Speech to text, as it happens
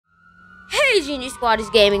Hey, Genius Squad, is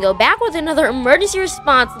GameNGo back with another emergency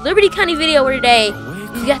response Liberty County video where today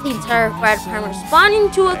we've got the entire fire department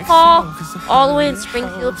responding to a call all the way in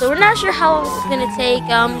Springfield. So we're not sure how long it's gonna take,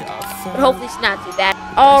 but hopefully it's not too bad.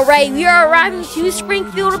 Alright, we are arriving to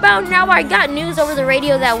Springfield about now. I got news over the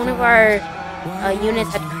radio that one of our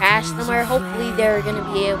units had crashed somewhere. Hopefully they're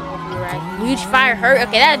gonna be able to arrive. Huge fire hurt.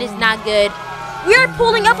 Okay, that is not good. We are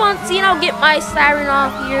pulling up on scene. I'll get my siren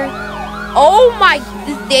off here. Oh my,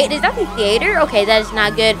 is that the theater? Okay, that is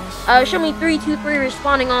not good. Show me 3, 2, 3,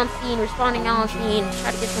 responding on scene. Try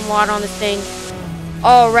to get some water on this thing.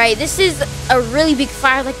 Alright, this is a really big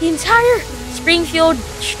fire. Like the entire Springfield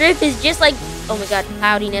strip is just like, oh my god,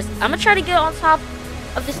 cloudiness. I'm gonna try to get on top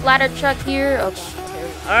of this ladder truck here.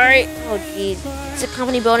 Okay, alright. Oh jeez. It's a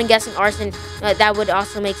company building, guessing arson. That would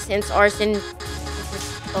also make sense. Arson. This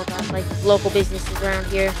is, oh god, like local businesses around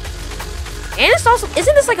here. And it's also,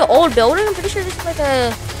 isn't this like an old building? I'm pretty sure this is like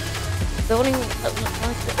a building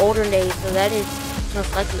like the older days, so that is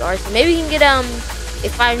most likely arson. Maybe we can get a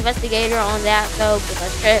fire investigator on that though,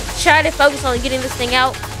 but let's try to focus on getting this thing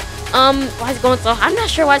out. Why is it going so high? I'm not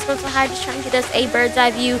sure why it's going so high. Just trying to get us a bird's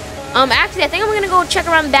eye view. Actually I think I'm gonna go check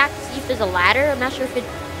around the back to see if there's a ladder. I'm not sure if it,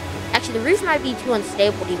 actually the roof might be too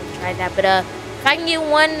unstable to even try that, but if I can get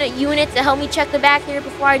one unit to help me check the back here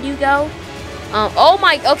before I do go. Oh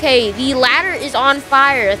my, okay, the ladder is on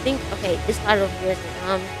fire. I think, okay, this ladder over here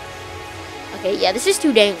isn't, okay, yeah, this is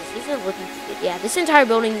too dangerous. This isn't looking too good. Yeah, this entire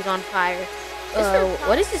building is on fire.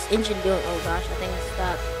 What is this engine doing? Oh gosh, I think it's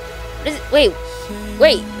stuck. What is it?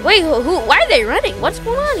 Wait, who, why are they running? What's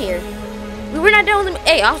going on here? We were not done with them.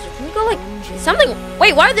 Hey, officer, can we go, like, something?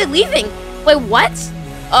 Wait, why are they leaving? Wait, what?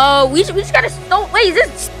 We just gotta wait, is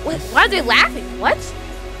this, wait, why are they laughing? What?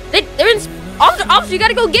 They're in, officer, you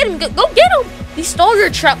gotta go get him. Go get him. He stole your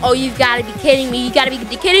truck. Oh, you've got to be kidding me. You got to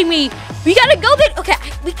be kidding me. We got to go get... Okay,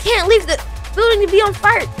 we can't leave the building to be on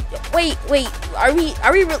fire. Wait. Are we...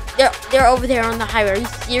 They're over there on the highway. Are you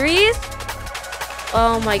serious?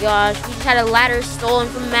 Oh, my gosh. We just had a ladder stolen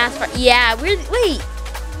from a mass fire. Yeah, wait.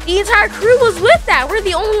 The entire crew was with that. We're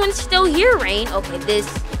the only ones still here, Rain. Okay,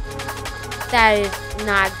 that is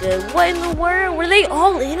not good. What in the world? Were they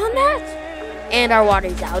all in on that? And our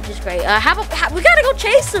water's out, which is great. We gotta go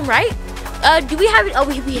chase them, right? Do we have it? Oh,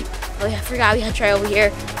 I forgot we had to try over here.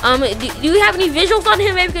 Do we have any visuals on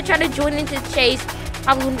him? Maybe we could try to join into the chase.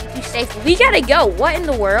 Probably wouldn't be too safe. We gotta go. What in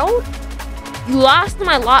the world? You lost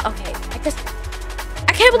my lot. Okay,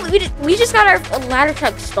 I can't believe we just got our ladder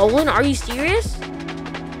truck stolen. Are you serious?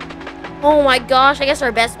 Oh my gosh. I guess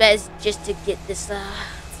our best bet is just to get this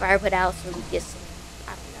fire put out so we get some.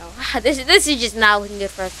 I don't know. This is just not looking good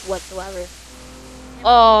for us whatsoever.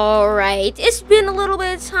 Alright, it's been a little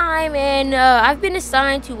bit of time, and I've been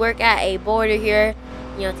assigned to work at a border here,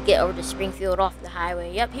 you know, to get over to Springfield off the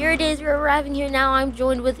highway. Yep, here it is. We're arriving here now. I'm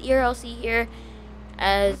joined with ERLC here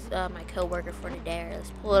as my co-worker for today. Right,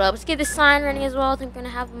 let's pull it up. Let's get the sign running as well. I think we're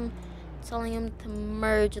going to have them telling him to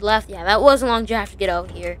merge left. Yeah, that was a long drive to get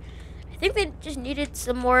over here. I think they just needed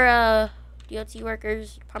some more DOT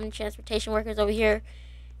workers, Department of Transportation workers over here.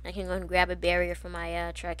 I can go and grab a barrier for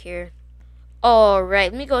my truck here.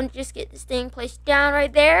 Alright, let me go and just get this thing placed down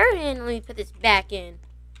right there, and let me put this back in.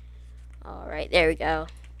 Alright, there we go.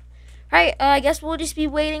 Alright, I guess we'll just be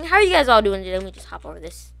waiting. How are you guys all doing today? Let me just hop over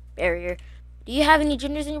this barrier. Do you have any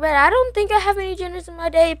genders in your bed? I don't think I have any genders in my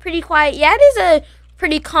day. Pretty quiet. Yeah, it is a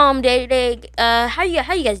pretty calm day today. How you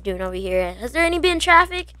guys doing over here? Has there any been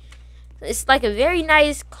traffic? It's like a very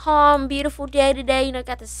nice, calm, beautiful day today. You know,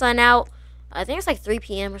 got the sun out. I think it's like 3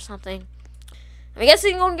 p.m. or something. I guess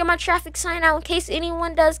I'm going to get my traffic sign out in case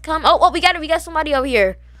anyone does come. Oh, we got somebody over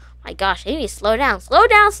here. My gosh, I need to slow down. Slow it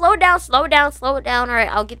down. All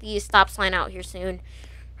right, I'll get the stop sign out here soon.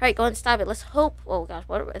 All right, go ahead and stop it. Let's hope. Oh gosh,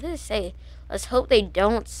 what did it say? Let's hope they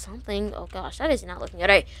don't something. Oh gosh, that is not looking good.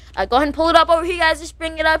 All right, go ahead and pull it up over here, guys. Just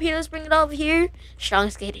bring it up here. Let's bring it over here.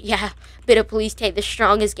 Strongest gate. Yeah, bit of police tape. The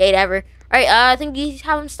strongest gate ever. All right, I think you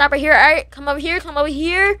have them stop right here. All right, come over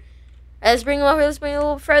here. Let's bring him over. Let's bring him a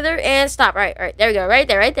little further and stop. All right. There we go. Right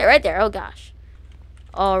there. Oh gosh.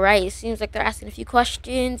 All right. It seems like they're asking a few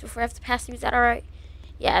questions before I have to pass them. Is that all right?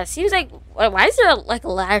 Yeah. It seems like, why is there like a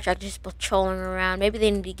ladder truck just patrolling around? Maybe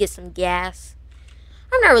they need to get some gas.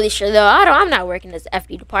 I'm not really sure though. I'm not working as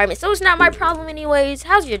FD department, so it's not my problem anyways.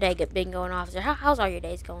 How's your day been going, officer? How's all your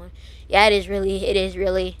days going? Yeah, it is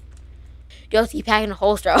really. Guilty packing a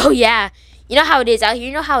holster. Oh yeah. You know how it is out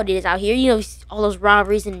here. You know, all those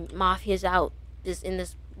robberies and mafias out in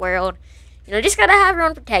this world. You know, just gotta have your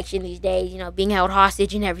own protection these days. You know, being held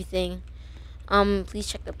hostage and everything. Please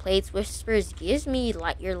check the plates. Whispers gives me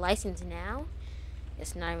your license now.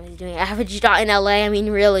 It's not really doing average dot in LA. I mean,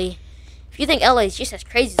 really. If you think LA is just as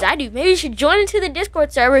crazy as I do, maybe you should join into the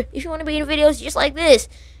Discord server if you want to be in videos just like this.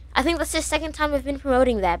 I think that's the second time I've been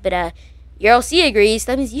promoting that, but your LC agrees.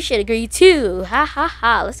 That means you should agree too. Ha ha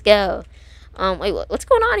ha. Let's go. Wait, what's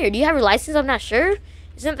going on here? Do you have your license? I'm not sure.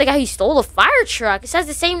 Isn't the guy who stole the fire truck? It says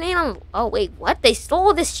the same name on. Oh wait, what? They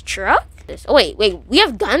stole this truck? Oh wait, we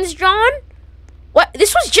have guns drawn? What?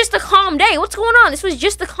 This was just a calm day. What's going on? This was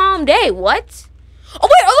just a calm day. What? Oh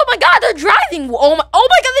wait! Oh my God! They're driving. Oh my God!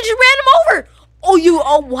 They just ran him over.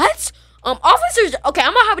 Oh what? Officers. Okay,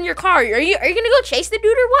 I'm gonna hop in your car. Are you gonna go chase the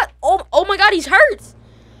dude or what? Oh my God! He's hurt.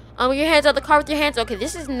 Your hands out the car with your hands. Okay,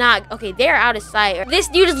 this is not okay. They're out of sight. This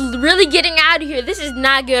dude is really getting out of here. This is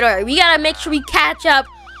not good. All right, we gotta make sure we catch up.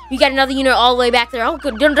 We got another unit all the way back there. Oh,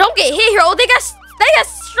 good. Don't get hit here. Oh, they got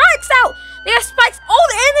strikes out. They got spikes. Oh,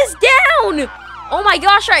 and it's down. Oh my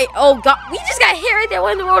gosh, right. Oh God, we just got hit right there.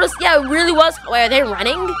 What in the world is, yeah, it really was. Wait, are they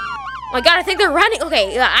running? Oh my God, I think they're running.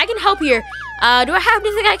 Okay, I can help here. Do I have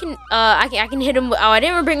anything I can hit them? Oh, I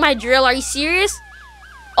didn't even bring my drill. Are you serious?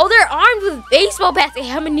 Oh, they're armed with baseball bats. They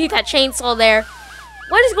haven't used that chainsaw there.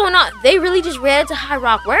 What is going on? They really just ran into High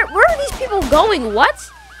Rock. Where are these people going? What?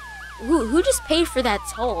 Who just paid for that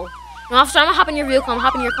toll? No, officer, I'm gonna hop in your vehicle. I'm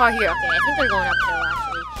hopping in your car here. Okay, I think they're going uphill,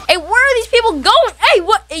 actually. Hey, where are these people going? Hey,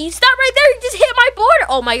 what? You stop right there. You just hit my border.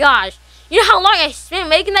 Oh my gosh. You know how long I spent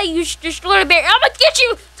making that? You destroyed a barrier. I'm gonna get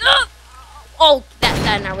you. Oh,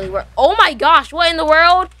 that not really work. Oh my gosh, what in the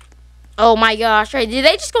world? Oh my gosh, right, did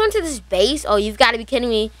they just go into this base? Oh, you've got to be kidding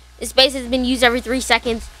me. This base has been used every 3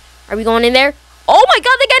 seconds. Are we going in there? Oh my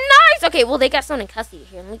God, they got knives. Okay, well, they got someone in custody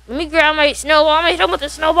here. Let me grab my snowball. I'm gonna hit them with the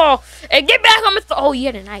snowball. Hey, get back on the oh, you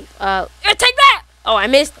had a knife. Take that. Oh, I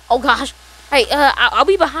missed. Oh gosh. All right, I'll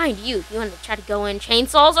be behind you. If you want to try to go in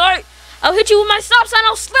chainsaws, all right? I'll hit you with my stop sign.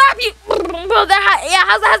 I'll slap you. Yeah,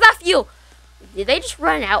 how's that feel? Did they just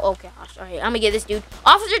run out? Oh gosh. All right, I'm gonna get this dude.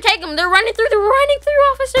 Officer, take him. They're running through.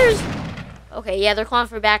 Officers. Okay, yeah, they're calling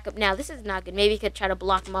for backup now. This is not good. Maybe you could try to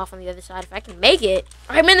block them off on the other side if I can make it.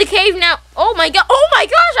 I'm in the cave now. Oh my God. Oh my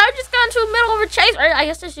gosh. I just got into the middle of a chase. All right, I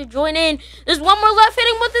guess I should join in. There's one more left.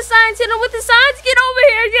 Hit him with the signs. Hit him with the signs. Get over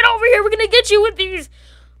here. Get over here. We're going to get you with these.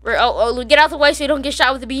 Get out the way so you don't get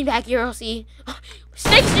shot with the beanbag here. I'll see.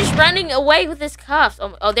 Snake's just running away with his cuffs.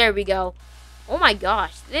 Oh, there we go. Oh my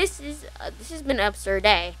gosh. This has been an absurd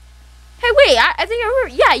day. Hey, wait, I think I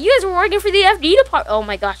remember. Yeah, you guys were working for the FD department. Oh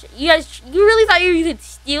my gosh. You really thought you could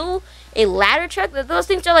steal a ladder truck? Those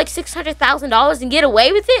things are like $600,000 and get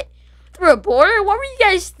away with it? Through a border? What were you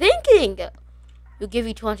guys thinking? We'll give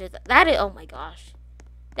you 200. That is, oh my gosh.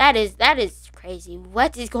 That is crazy.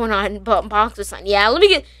 What is going on in Bonks with something? Yeah, let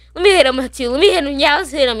me hit him too. Let me hit him. Yeah,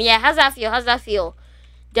 let's hit him. Yeah, how's that feel?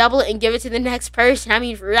 Double it and give it to the next person. I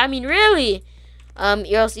mean, really.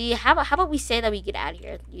 LC, how about we say that we get out of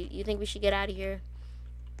here? You think we should get out of here?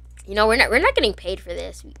 You know, we're not getting paid for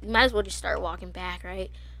this. We might as well just start walking back,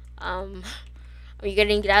 right? Are you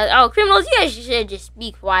gonna get out? Oh, criminals, you guys should just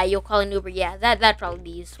be quiet. You'll call an Uber. Yeah, that'd probably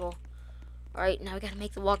be useful. All right, now we gotta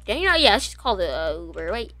make the walk down. You know, yeah, let's just call the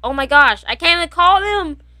Uber. Wait, oh my gosh, I can't even call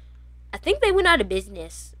them. I think they went out of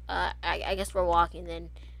business. I guess we're walking then.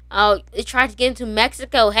 Oh, they tried to get into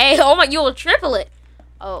Mexico. Hey, oh my, you will triple it.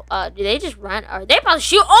 Oh, did they just run? Or they about to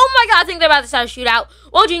shoot? Oh my God, I think they're about to start a shootout.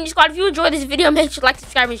 Well, Genius Squad, if you enjoyed this video, make sure to like,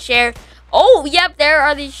 subscribe, and share. Oh, yep, there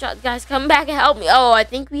are these guys. Come back and help me. Oh, I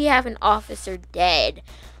think we have an officer dead.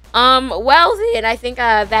 Well then, I think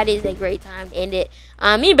that is a great time to end it.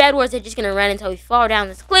 Me and Bad Wars are just gonna run until we fall down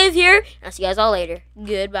this cliff here. And I'll see you guys all later.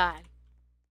 Goodbye.